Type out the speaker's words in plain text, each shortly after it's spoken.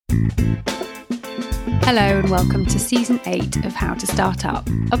Hello and welcome to Season 8 of How to Start Up,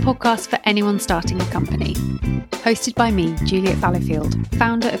 a podcast for anyone starting a company. Hosted by me, Juliet Fallowfield,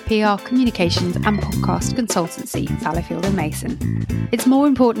 founder of PR, communications and podcast consultancy Fallowfield & Mason. It's more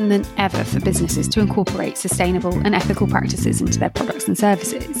important than ever for businesses to incorporate sustainable and ethical practices into their products and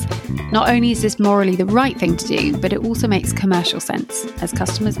services. Not only is this morally the right thing to do, but it also makes commercial sense as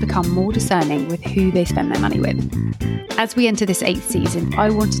customers become more discerning with who they spend their money with. As we enter this 8th season, I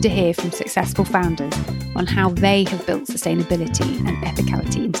wanted to hear from successful founders on how they have built sustainability and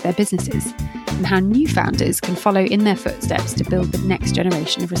ethicality into their businesses, and how new founders can follow in their footsteps to build the next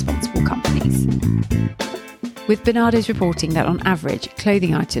generation of responsible companies. With Bernardo's reporting that on average,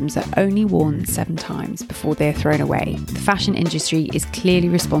 clothing items are only worn 7 times before they are thrown away, the fashion industry is clearly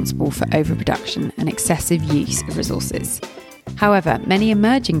responsible for overproduction and excessive use of resources. However, many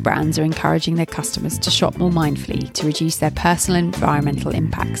emerging brands are encouraging their customers to shop more mindfully to reduce their personal and environmental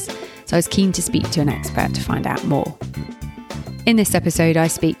impacts, so I was keen to speak to an expert to find out more. In this episode, I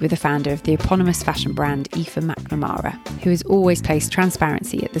speak with the founder of the eponymous fashion brand Aoife McNamara, who has always placed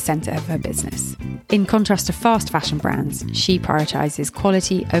transparency at the centre of her business. In contrast to fast fashion brands, she prioritises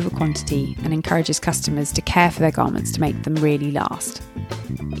quality over quantity and encourages customers to care for their garments to make them really last.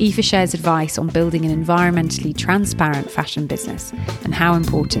 Aoife shares advice on building an environmentally transparent fashion business and how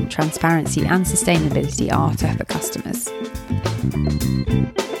important transparency and sustainability are to her customers.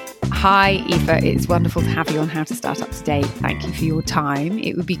 Hi, Aoife. It's wonderful to have you on How to Start Up today. Thank you for your time.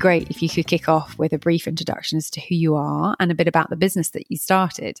 It would be great if you could kick off with a brief introduction as to who you are and a bit about the business that you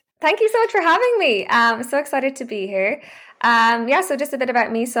started. Thank you so much for having me. I'm so excited to be here. So just a bit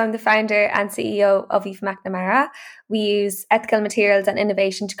about me. So I'm the founder and CEO of Aoife McNamara. We use ethical materials and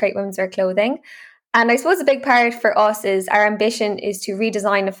innovation to create women's wear clothing. And I suppose a big part for us is our ambition is to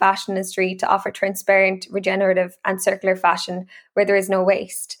redesign the fashion industry to offer transparent, regenerative and circular fashion where there is no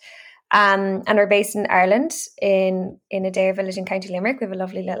waste. And we're based in Ireland in Adare village in County Limerick. We have a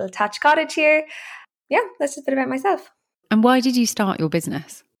lovely little thatched cottage here. Yeah, that's just a bit about myself. And why did you start your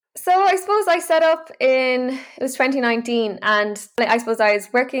business? So I suppose I set up it was 2019, and I suppose I was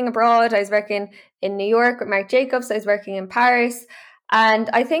working abroad. I was working in New York with Marc Jacobs. I was working in Paris. And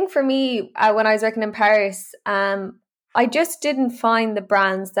I think for me, when I was working in Paris, I just didn't find the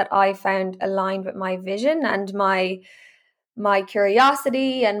brands that I found aligned with my vision and my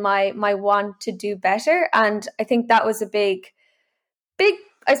curiosity and my want to do better. And I think that was a big,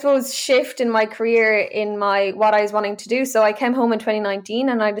 I suppose, shift in my career in what I was wanting to do. So I came home in 2019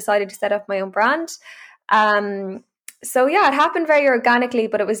 and I decided to set up my own brand. It happened very organically,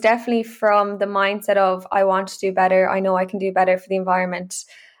 but it was definitely from the mindset of I want to do better. I know I can do better for the environment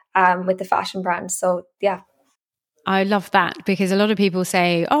with the fashion brand. So yeah. I love that, because a lot of people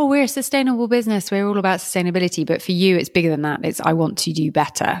say, oh, we're a sustainable business. We're all about sustainability. But for you, it's bigger than that. It's I want to do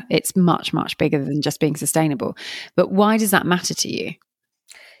better. It's much, much bigger than just being sustainable. But why does that matter to you?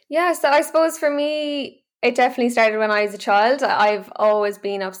 Yeah, so I suppose for me, it definitely started when I was a child. I've always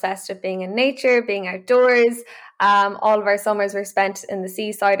been obsessed with being in nature, being outdoors. All of our summers were spent in the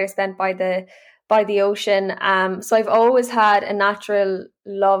seaside or spent by the ocean. So I've always had a natural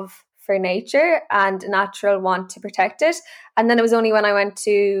love for nature and a natural want to protect it. And then it was only when I went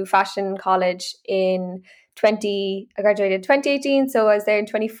to fashion college I graduated in 2018, so I was there in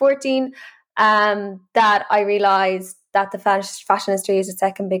 2014, that I realised that the fashion industry is the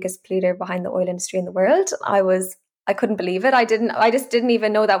second biggest polluter behind the oil industry in the world. I couldn't believe it. I just didn't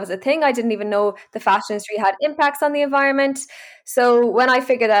even know that was a thing. I didn't even know the fashion industry had impacts on the environment. So when I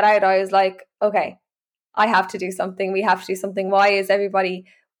figured that out, I was like, okay, I have to do something. We have to do something. Why is everybody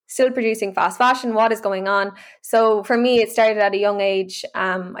still producing fast fashion? What is going on? So for me, it started at a young age,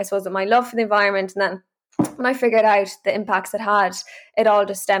 I suppose, with my love for the environment. And then when I figured out the impacts it had, it all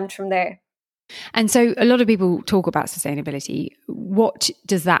just stemmed from there. And so a lot of people talk about sustainability. What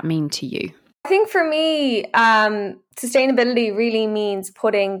does that mean to you? I think for me, sustainability really means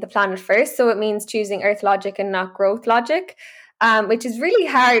putting the planet first. So it means choosing earth logic and not growth logic, which is really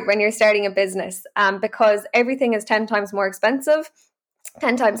hard when you're starting a business because everything is 10 times more expensive,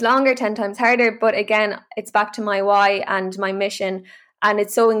 10 times longer, 10 times harder. But again, it's back to my why and my mission. And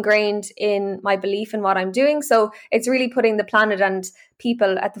it's so ingrained in my belief in what I'm doing. So it's really putting the planet and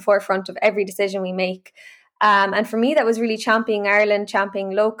people at the forefront of every decision we make. And for me, that was really championing Ireland,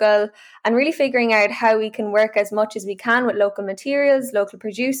 championing local, and really figuring out how we can work as much as we can with local materials, local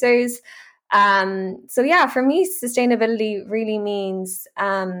producers. For me, sustainability really means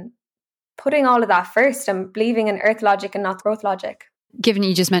putting all of that first and believing in earth logic and not growth logic. Given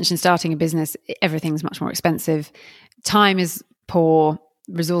you just mentioned starting a business, everything's much more expensive. Time is poor,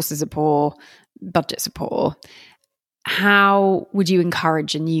 resources are poor, budgets are poor. how would you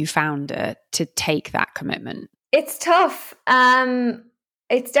encourage a new founder to take that commitment? It's tough.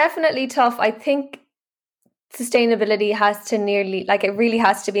 It's definitely tough. I think sustainability has to it really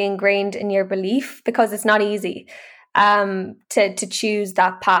has to be ingrained in your belief, because it's not easy to choose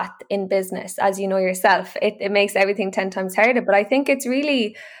that path in business. As you know yourself, it makes everything 10 times harder. But I think it's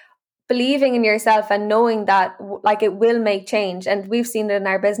really believing in yourself and knowing that like it will make change. And we've seen it in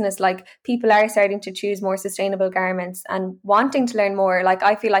our business, like people are starting to choose more sustainable garments and wanting to learn more. Like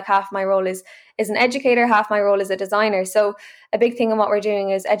I feel like half my role is an educator, half my role is a designer. So a big thing in what we're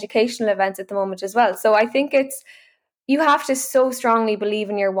doing is educational events at the moment as well. So I think you have to so strongly believe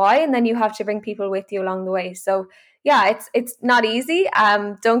in your why, and then you have to bring people with you along the way. So yeah, it's not easy.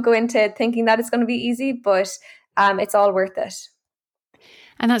 Don't go into thinking that it's going to be easy, but it's all worth it.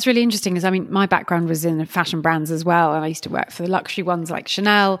 And that's really interesting, because I mean, my background was in fashion brands as well. And I used to work for the luxury ones like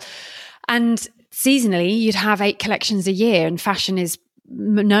Chanel. And seasonally, you'd have 8 collections a year, and fashion is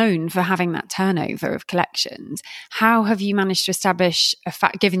known for having that turnover of collections. How have you managed to establish,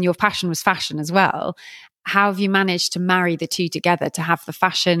 given your passion was fashion as well, how have you managed to marry the two together to have the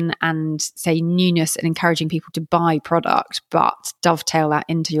fashion and, say, newness and encouraging people to buy product, but dovetail that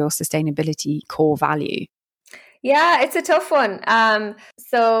into your sustainability core value? Yeah, it's a tough one.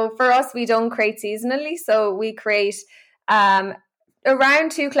 So for us, we don't create seasonally. So we create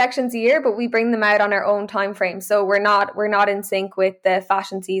around 2 collections a year, but we bring them out on our own time frame. So we're not in sync with the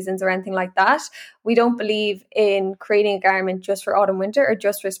fashion seasons or anything like that. We don't believe in creating a garment just for autumn, winter, or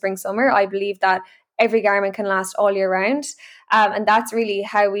just for spring, summer. I believe that every garment can last all year round. And that's really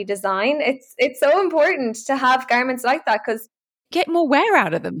how we design. It's so important to have garments like that, because get more wear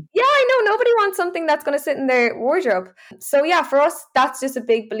out of them. Yeah, I know. Nobody wants something that's going to sit in their wardrobe. So yeah, for us, that's just a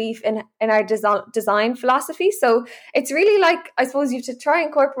big belief in our design philosophy. So it's really like, I suppose you have to try and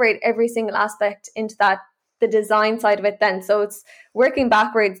incorporate every single aspect into the design side of it then. So it's working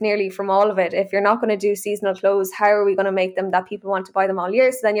backwards nearly from all of it. If you're not going to do seasonal clothes, how are we going to make them that people want to buy them all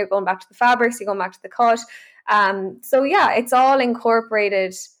year? So then you're going back to the fabrics, you're going back to the cut. So yeah, it's all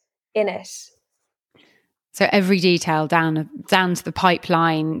incorporated in it. So every detail down to the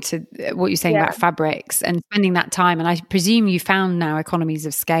pipeline, to what you're saying about fabrics, and spending that time. And I presume you found now economies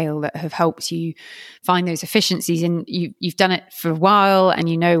of scale that have helped you find those efficiencies. And you've done it for a while, and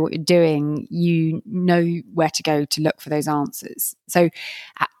you know what you're doing. You know where to go to look for those answers. So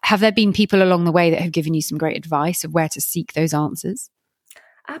have there been people along the way that have given you some great advice of where to seek those answers?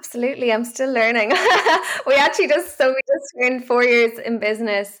 Absolutely. I'm still learning. we just turned 4 years in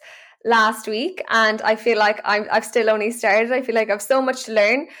business last week, and I feel like I've still only started. I feel like I've so much to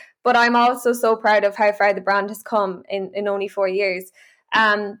learn, but I'm also so proud of how far the brand has come in only 4 years.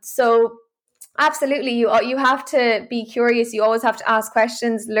 So absolutely, you have to be curious. You always have to ask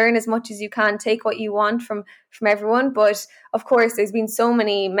questions, learn as much as you can, take what you want from everyone. But of course, there's been so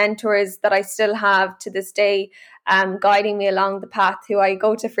many mentors that I still have to this day, guiding me along the path, who I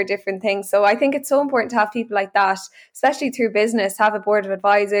go to for different things. So I think it's so important to have people like that, especially through business. Have a board of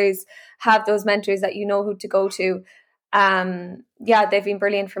advisors, have those mentors that you know who to go to. They've been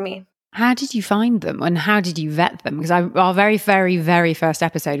brilliant for me. How did you find them, and how did you vet them? Because our very, very, very first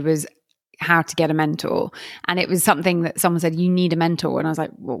episode was how to get a mentor, and it was something that someone said, you need a mentor, and I was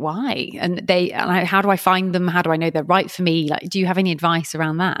like, well, why? How do I find them? How do I know they're right for me? Like, do you have any advice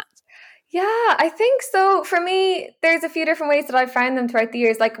around that? Yeah, I think so. For me, there's a few different ways that I've found them throughout the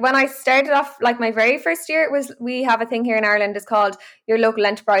years. Like when I started off, like my very first year, we have a thing here in Ireland, it's called your local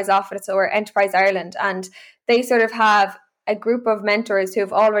enterprise office, or Enterprise Ireland, and they sort of have a group of mentors who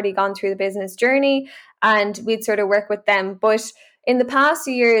have already gone through the business journey, and we'd sort of work with them. But in the past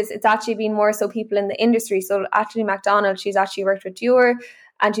few years, it's actually been more so people in the industry. So Ashley McDonald, she's actually worked with Dior,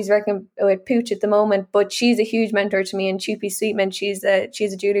 and she's working with Pooch at the moment, but she's a huge mentor to me. And Chupi Sweetman, she's a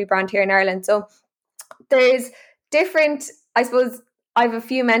jewelry brand here in Ireland. So there's different, I suppose I have a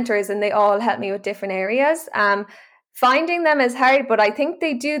few mentors, and they all help me with different areas. Finding them is hard, but I think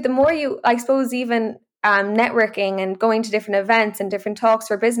they do. The more you, I suppose, even networking and going to different events and different talks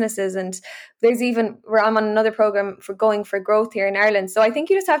for businesses, and there's even where I'm on another program for going for growth here in Ireland. So I think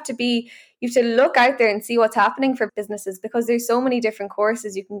you have to look out there and see what's happening for businesses, because there's so many different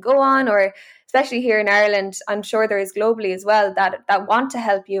courses you can go on, or especially here in Ireland, I'm sure there is globally as well, that want to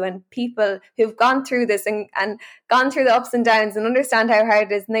help you, and people who've gone through this and gone through the ups and downs and understand how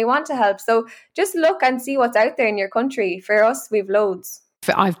hard it is, and they want to help. So just look and see what's out there in your country. For us, we've loads.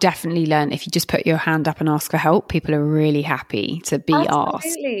 I've definitely learned if you just put your hand up and ask for help, people are really happy to be asked.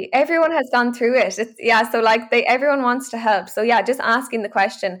 Absolutely. Everyone has gone through it. So like everyone wants to help. So yeah, just asking the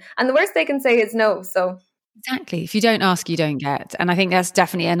question. And the worst they can say is no. So Exactly. If you don't ask, you don't get. And I think that's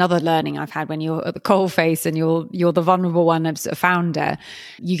definitely another learning I've had when you're at the coalface and you're the vulnerable one as a founder.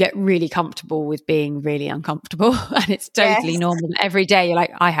 You get really comfortable with being really uncomfortable. And it's totally Yes. normal. Every day you're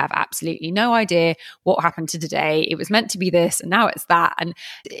like, I have absolutely no idea what happened to today. It was meant to be this and now it's that. And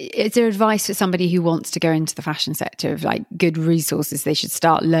is there advice for somebody who wants to go into the fashion sector of like good resources they should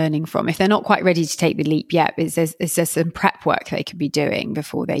start learning from? If they're not quite ready to take the leap yet, is there some prep work they could be doing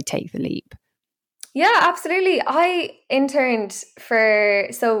before they take the leap? Yeah, absolutely. I interned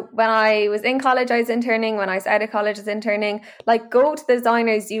so when I was in college, I was interning. When I was out of college, I was interning. Like, go to the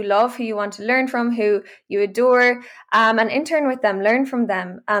designers you love, who you want to learn from, who you adore, and intern with them, learn from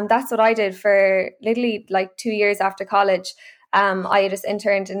them. That's what I did for literally like 2 years after college. I just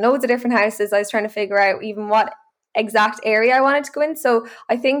interned in loads of different houses. I was trying to figure out even what exact area I wanted to go in. So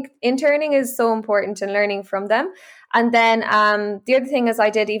I think interning is so important and learning from them. And then the other thing is I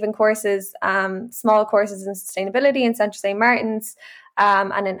did even courses, small courses in sustainability in Central St. Martin's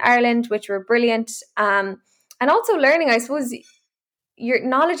and in Ireland, which were brilliant. And also learning, I suppose, your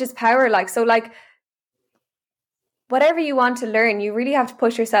knowledge is power. Like, whatever you want to learn, you really have to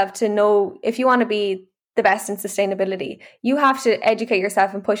push yourself to know if you want to be the best in sustainability. You have to educate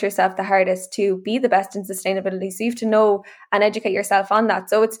yourself and push yourself the hardest to be the best in sustainability. So you have to know and educate yourself on that.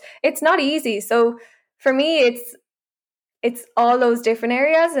 So it's not easy. So for me, it's all those different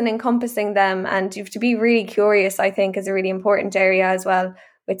areas and encompassing them. And you have to be really curious, I think, is a really important area as well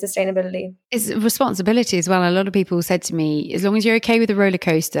with sustainability. It's responsibility as well. A lot of people said to me, as long as you're okay with the roller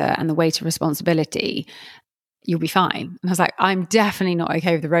coaster and the weight of responsibility, you'll be fine. And I was like, I'm definitely not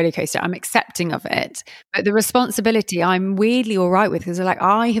okay with the roller coaster. I'm accepting of it. But the responsibility, I'm weirdly all right with, because like,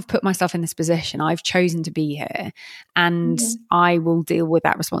 I have put myself in this position. I've chosen to be here and I will deal with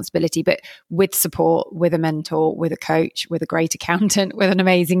that responsibility, but with support, with a mentor, with a coach, with a great accountant, with an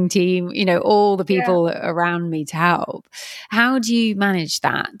amazing team, all the people around me to help. How do you manage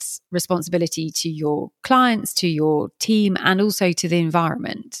that responsibility to your clients, to your team, and also to the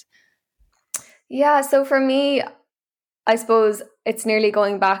environment? Yeah, so for me, I suppose it's nearly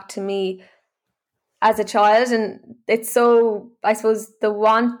going back to me as a child. And it's so, I suppose, the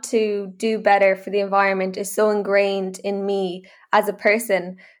want to do better for the environment is so ingrained in me as a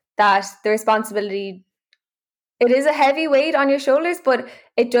person that the responsibility, it is a heavy weight on your shoulders, but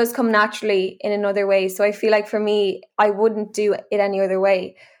it does come naturally in another way. So I feel like for me, I wouldn't do it any other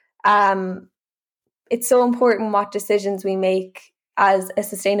way. It's so important what decisions we make as a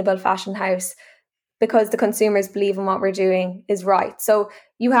sustainable fashion house, because the consumers believe in what we're doing is right. So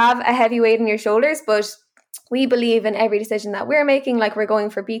you have a heavy weight on your shoulders, but we believe in every decision that we're making. Like, we're going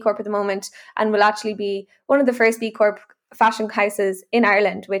for B Corp at the moment, and we'll actually be one of the first B Corp fashion houses in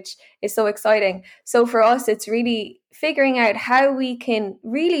Ireland, which is so exciting. So for us, it's really figuring out how we can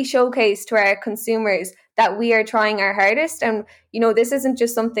really showcase to our consumers that we are trying our hardest. And, this isn't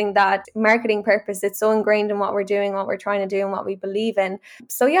just something that marketing purpose, it's so ingrained in what we're doing, what we're trying to do, and what we believe in.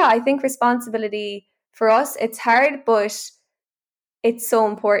 So yeah, I think responsibility for us, it's hard, but it's so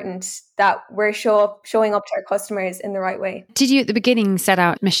important that we're showing up to our customers in the right way. Did you at the beginning set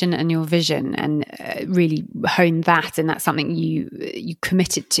out mission and your vision and really hone that, and that's something you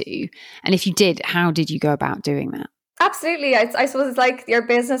committed to? And if you did, how did you go about doing that? Absolutely. I suppose it's like your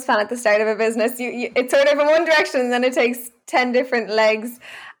business plan at the start of a business. It's sort of in one direction and then it takes 10 different legs.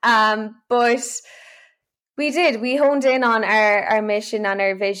 But we honed in on our mission and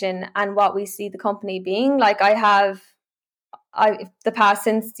our vision and what we see the company being. Like,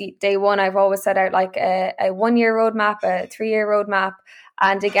 since day one, I've always set out like a 1-year roadmap, a 3-year roadmap.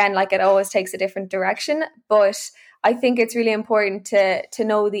 And again, like, it always takes a different direction. But I think it's really important to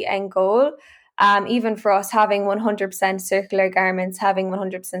know the end goal. Even for us, having 100% circular garments, having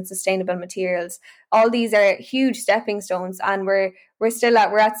 100% sustainable materials, all these are huge stepping stones, and we're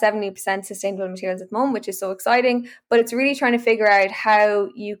at 70% sustainable materials at the moment, which is so exciting. But it's really trying to figure out how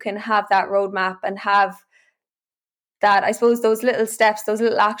you can have that roadmap and have that, I suppose, those little steps, those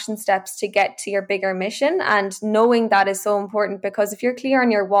little action steps to get to your bigger mission. And knowing that is so important, because if you're clear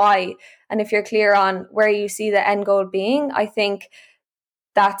on your why and if you're clear on where you see the end goal being, I think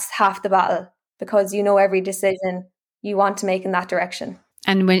that's half the battle, because every decision you want to make in that direction.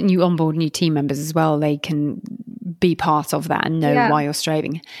 And when you onboard new team members as well, they can be part of that and know why you're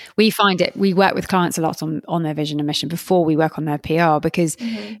striving. We find we work with clients a lot on their vision and mission before we work on their PR, because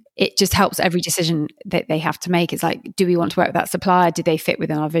it just helps every decision that they have to make. It's like, do we want to work with that supplier? Do they fit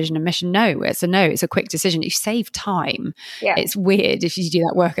within our vision and mission? No, it's a no. It's a quick decision. You save time. Yeah. It's weird if you do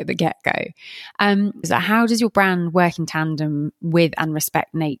that work at the get-go. So how does your brand work in tandem with and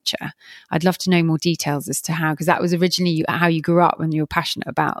respect nature? I'd love to know more details as to how, because that was originally how you grew up when you were passionate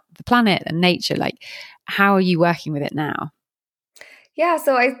about the planet and nature. Like, How are you working with it now? Yeah,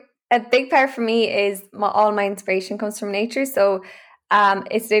 so a big part for me is all my inspiration comes from nature. So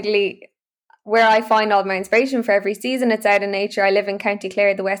it's literally where I find all my inspiration for every season. It's out in nature. I live in County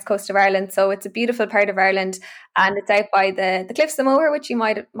Clare, the west coast of Ireland, so it's a beautiful part of Ireland, and it's out by the Cliffs of Moher, which you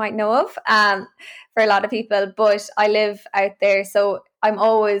might know of for a lot of people. But I live out there, so I'm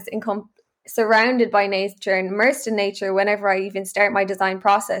always surrounded by nature and immersed in nature whenever I even start my design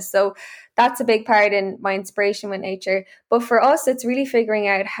process. So that's a big part in my inspiration with nature. But for us, it's really figuring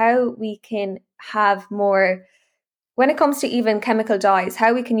out how we can have more, when it comes to even chemical dyes,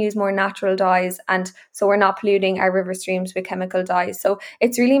 how we can use more natural dyes, and so we're not polluting our river streams with chemical dyes. So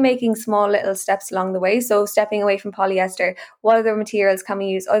it's really making small little steps along the way. So stepping away from polyester, what other materials can we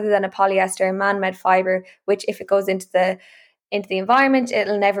use other than a polyester, man-made fiber, which if it goes into the environment,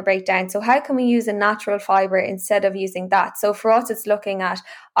 it'll never break down. So how can we use a natural fiber instead of using that? So for us, it's looking at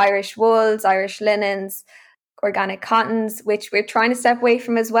Irish wools, Irish linens, organic cottons, which we're trying to step away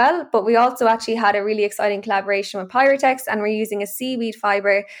from as well. But we also actually had a really exciting collaboration with Pyrotex, and we're using a seaweed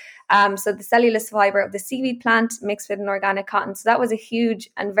fiber. So the cellulose fiber of the seaweed plant mixed with an organic cotton. So that was a huge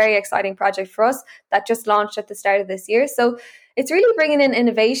and very exciting project for us that just launched at the start of this year. So it's really bringing in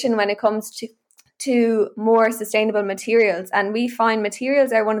innovation when it comes to more sustainable materials. And we find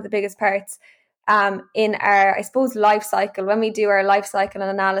materials are one of the biggest parts in our, I suppose, life cycle. When we do our life cycle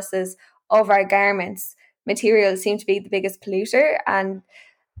analysis of our garments, materials seem to be the biggest polluter. And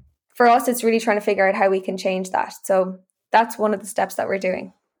for us, it's really trying to figure out how we can change that. So that's one of the steps that we're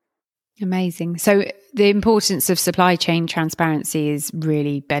doing. Amazing. So the importance of supply chain transparency is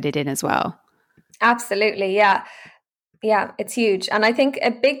really bedded in as well. Absolutely. Yeah. Yeah, it's huge. And I think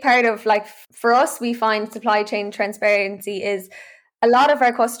a big part of, like, for us, we find supply chain transparency is a lot of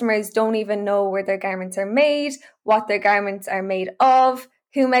our customers don't even know where their garments are made, what their garments are made of,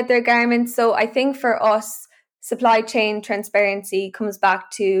 who made their garments. So I think for us, supply chain transparency comes back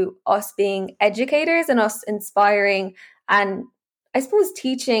to us being educators and us inspiring and, I suppose,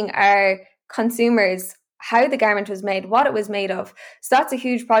 teaching our consumers how the garment was made, what it was made of. So that's a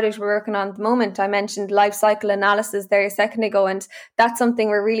huge project we're working on at the moment. I mentioned life cycle analysis there a second ago, and that's something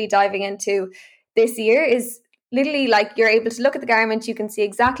we're really diving into this year. Is literally like you're able to look at the garment, you can see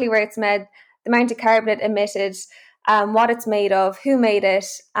exactly where it's made, the amount of carbon it emitted, what it's made of, who made it.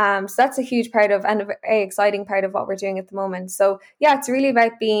 So that's a huge part of, and a very exciting part of what we're doing at the moment. So yeah, it's really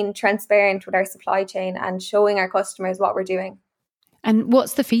about being transparent with our supply chain and showing our customers what we're doing. And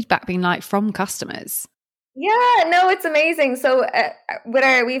what's the feedback been like from customers? Yeah, no, it's amazing. So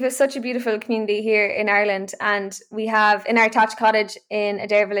we have such a beautiful community here in Ireland, and we have in our Thatch Cottage in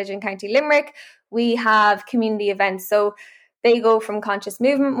Adair Village in County Limerick, we have community events. So they go from conscious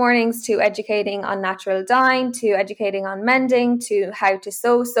movement mornings to educating on natural dyeing, to educating on mending, to how to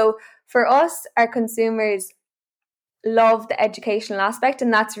sew. So for us, our consumers love the educational aspect,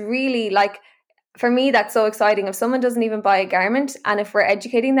 and that's really, like, for me, that's so exciting. If someone doesn't even buy a garment, and if we're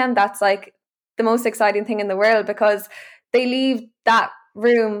educating them, that's like the most exciting thing in the world, because they leave that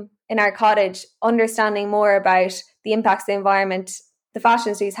room in our cottage understanding more about the impacts the environment, the fashion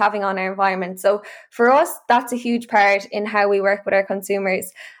industry is having on our environment. So for us, that's a huge part in how we work with our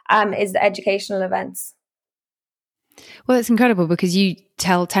consumers, is the educational events. Well, it's incredible because you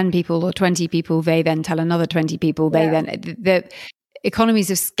tell 10 people or 20 people, they then tell another 20 people, they then, the economies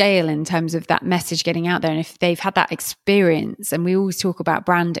of scale in terms of that message getting out there. And if they've had that experience, and we always talk about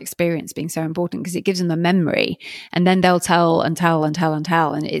brand experience being so important because it gives them a memory, and then they'll tell and tell and tell and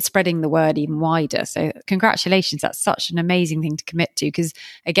tell, and it's spreading the word even wider. So congratulations. That's such an amazing thing to commit to, because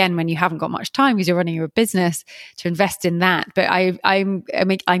again, when you haven't got much time because you're running your business, to invest in that. But I'm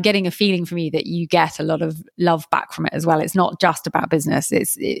getting a feeling from you that you get a lot of love back from it as well. It's not just about business.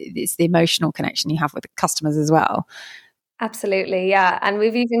 It's the emotional connection you have with the customers as well. Absolutely, yeah. And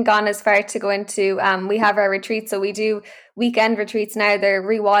we've even gone as far to go into, we have our retreats. So we do weekend retreats now. They're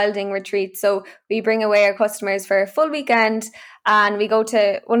rewilding retreats. So we bring away our customers for a full weekend, and we go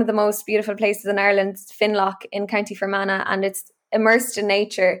to one of the most beautiful places in Ireland, Finlock in County Fermanagh, and it's immersed in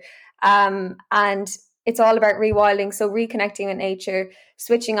nature. And it's all about rewilding. So reconnecting with nature,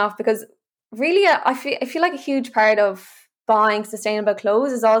 switching off, because really I feel like a huge part of buying sustainable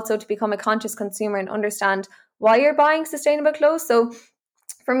clothes is also to become a conscious consumer and understand why you're buying sustainable clothes. So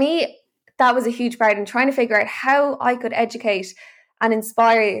for me, that was a huge part in trying to figure out how I could educate and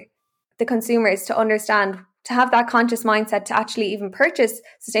inspire the consumers to understand, to have that conscious mindset to actually even purchase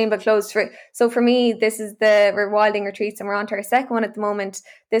sustainable clothes. So for me, this is the rewilding retreats, and we're on to our second one at the moment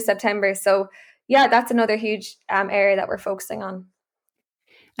this September. So yeah, that's another huge area that we're focusing on.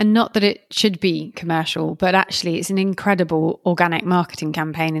 And not that it should be commercial, but actually it's an incredible organic marketing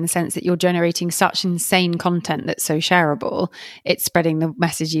campaign in the sense that you're generating such insane content that's so shareable, it's spreading the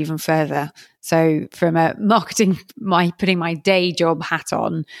message even further. So from a marketing, putting my day job hat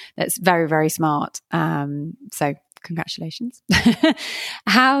on, that's very, very smart. So congratulations.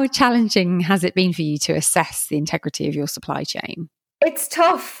 How challenging has it been for you to assess the integrity of your supply chain? It's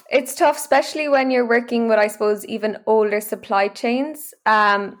tough. It's tough, especially when you're working with, I suppose, even older supply chains.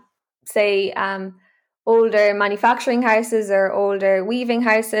 Say older manufacturing houses or older weaving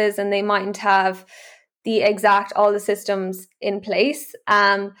houses, and they mightn't have all the systems in place.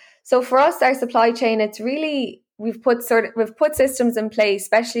 So for us, our supply chain, it's really we've put systems in place,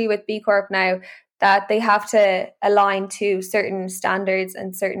 especially with B Corp now, that they have to align to certain standards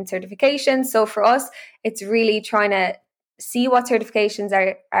and certain certifications. So for us, it's really trying to see what certifications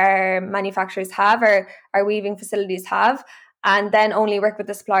our manufacturers have or our weaving facilities have, and then only work with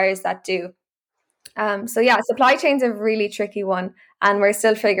the suppliers that do. So yeah, supply chain's a really tricky one, and we're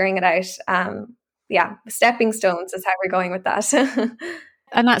still figuring it out. Stepping stones is how we're going with that.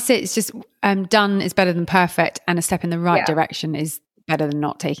 And that's it. It's just done is better than perfect, and a step in the right direction is better than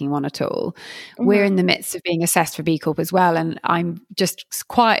not taking one at all. Mm-hmm. We're in the midst of being assessed for B Corp as well, and I'm just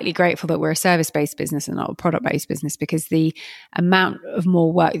quietly grateful that we're a service-based business and not a product-based business, because the amount of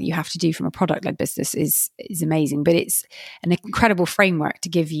more work that you have to do from a product-led business is amazing. But it's an incredible framework to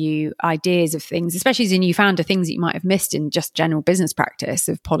give you ideas of things, especially as a new founder, things that you might have missed in just general business practice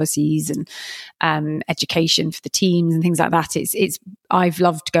of policies and education for the teams and things like that. I've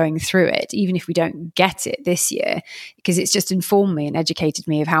loved going through it, even if we don't get it this year, because it's just informed me and educated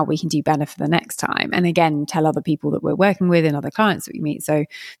me of how we can do better for the next time. And again, tell other people that we're working with and other clients that we meet. So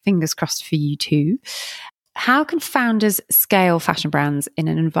fingers crossed for you too. How can founders scale fashion brands in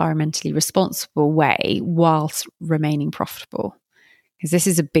an environmentally responsible way whilst remaining profitable? Because this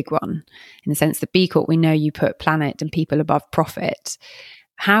is a big one in the sense that B Corp, we know you put planet and people above profit.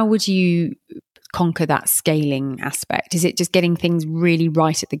 How would you conquer that scaling aspect? Is it just getting things really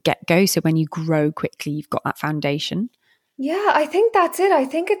right at the get-go, so when you grow quickly, you've got that foundation? Yeah, I think that's it. I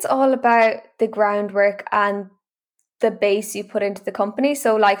think it's all about the groundwork and the base you put into the company.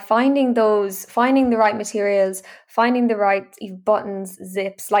 So like finding the right materials, finding the right buttons,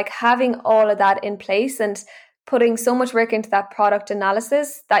 zips, like having all of that in place and putting so much work into that product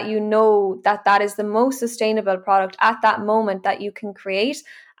analysis that you know that is the most sustainable product at that moment that you can create.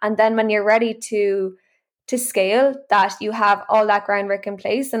 And then when you're ready to scale, that you have all that groundwork in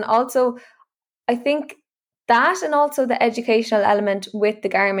place. And also, I think that, and also the educational element with the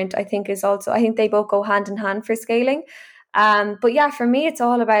garment, I think they both go hand in hand for scaling. But yeah, for me, it's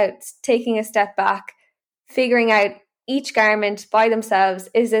all about taking a step back, figuring out each garment by themselves.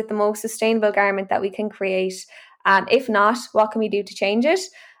 Is it the most sustainable garment that we can create? If not, what can we do to change it?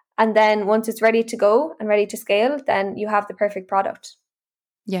 And then once it's ready to go and ready to scale, then you have the perfect product.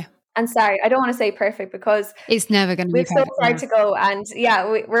 Yeah. And sorry, I don't want to say perfect because it's never going to be perfect. We've so far to go, and yeah,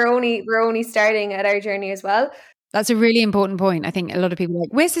 we're only starting at our journey as well. That's a really important point. I think a lot of people are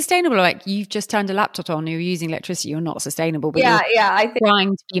like, we're sustainable. Like, you've just turned a laptop on, you're using electricity, you're not sustainable, but I think trying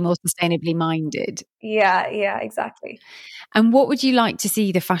to be more sustainably minded. Yeah, exactly. And what would you like to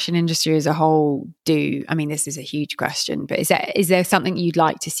see the fashion industry as a whole do? I mean, this is a huge question, but is there something you'd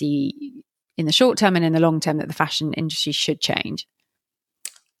like to see in the short term and in the long term that the fashion industry should change?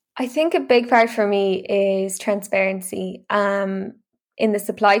 I think a big part for me is transparency in the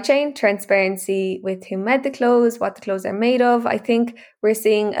supply chain, transparency with who made the clothes, what the clothes are made of. I think we're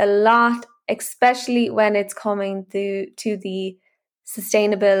seeing a lot, especially when it's coming to the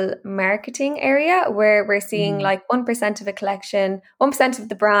sustainable marketing area, where we're seeing like 1% of a collection, 1% of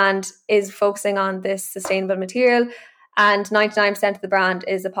the brand is focusing on this sustainable material, and 99% of the brand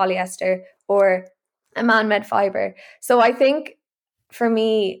is a polyester or a man-made fiber. So I think for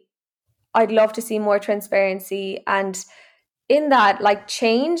me, I'd love to see more transparency and in that, like,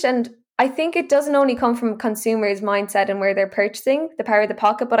 change. And I think it doesn't only come from consumers' mindset and where they're purchasing, the power of the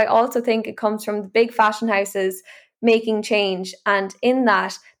pocket, but I also think it comes from the big fashion houses making change. And in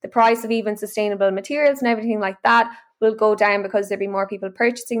that, the price of even sustainable materials and everything like that will go down because there'll be more people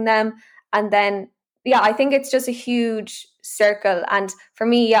purchasing them. And then, yeah, I think it's just a huge circle. And for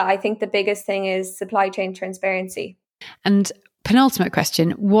me, yeah, I think the biggest thing is supply chain transparency. And penultimate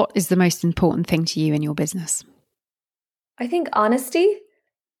question, what is the most important thing to you in your business? I think honesty.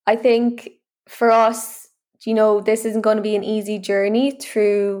 I think for us, this isn't going to be an easy journey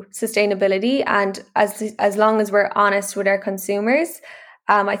through sustainability. And as long as we're honest with our consumers,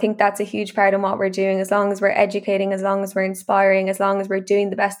 I think that's a huge part of what we're doing. As long as we're educating, as long as we're inspiring, as long as we're doing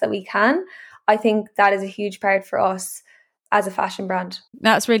the best that we can, I think that is a huge part for us as a fashion brand.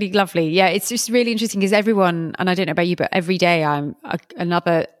 That's really lovely. Yeah, it's just really interesting because everyone, and I don't know about you, but every day I'm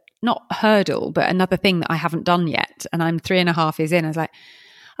another, not hurdle, but another thing that I haven't done yet. And I'm 3.5 years in. I was like,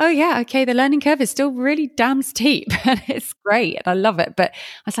 oh yeah, okay, the learning curve is still really damn steep and it's great and I love it. But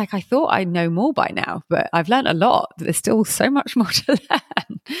I was like, I thought I know more by now, but I've learned a lot. There's still so much more to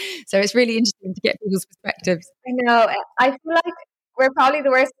learn. So it's really interesting to get people's perspectives. I know. I feel like we're probably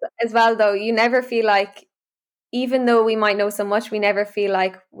the worst as well, though. You never feel like, even though we might know so much, we never feel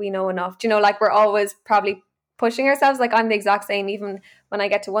like we know enough. Do you know, like we're always probably pushing ourselves. Like I'm the exact same. Even when I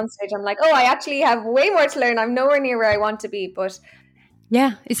get to one stage, I'm like, oh, I actually have way more to learn. I'm nowhere near where I want to be. But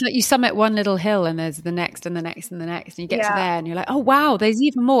yeah, it's like you summit one little hill and there's the next and the next and the next, and you get to there and you're like, oh wow, there's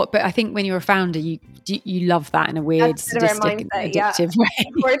even more. But I think when you're a founder, you love that in a weird, sadistic, addictive way.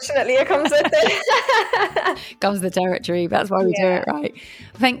 Unfortunately, it comes with it. Comes the territory. That's why we do it, right?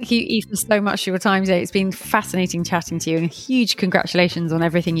 Thank you, Aoife, so much for your time today. It's been fascinating chatting to you, and a huge congratulations on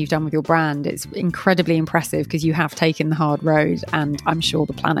everything you've done with your brand. It's incredibly impressive because you have taken the hard road, and I'm sure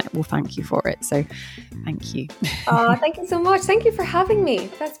the planet will thank you for it. So thank you. Oh, thank you so much. Thank you for having me.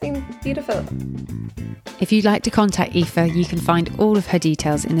 That's been beautiful. If you'd like to contact Aoife, you can find all of her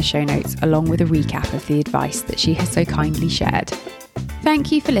details in the show notes, along with a recap of the advice that she has so kindly shared.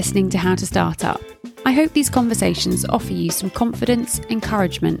 Thank you for listening to How to Start Up. I hope these conversations offer you some confidence,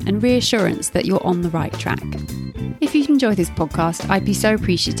 encouragement, and reassurance that you're on the right track. If you enjoy this podcast, I'd be so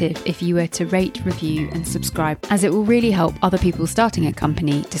appreciative if you were to rate, review, and subscribe, as it will really help other people starting a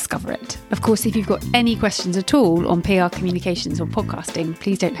company discover it. Of course, if you've got any questions at all on PR communications or podcasting,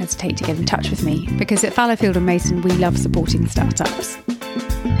 please don't hesitate to get in touch with me, because at Fallowfield & Mason, we love supporting startups.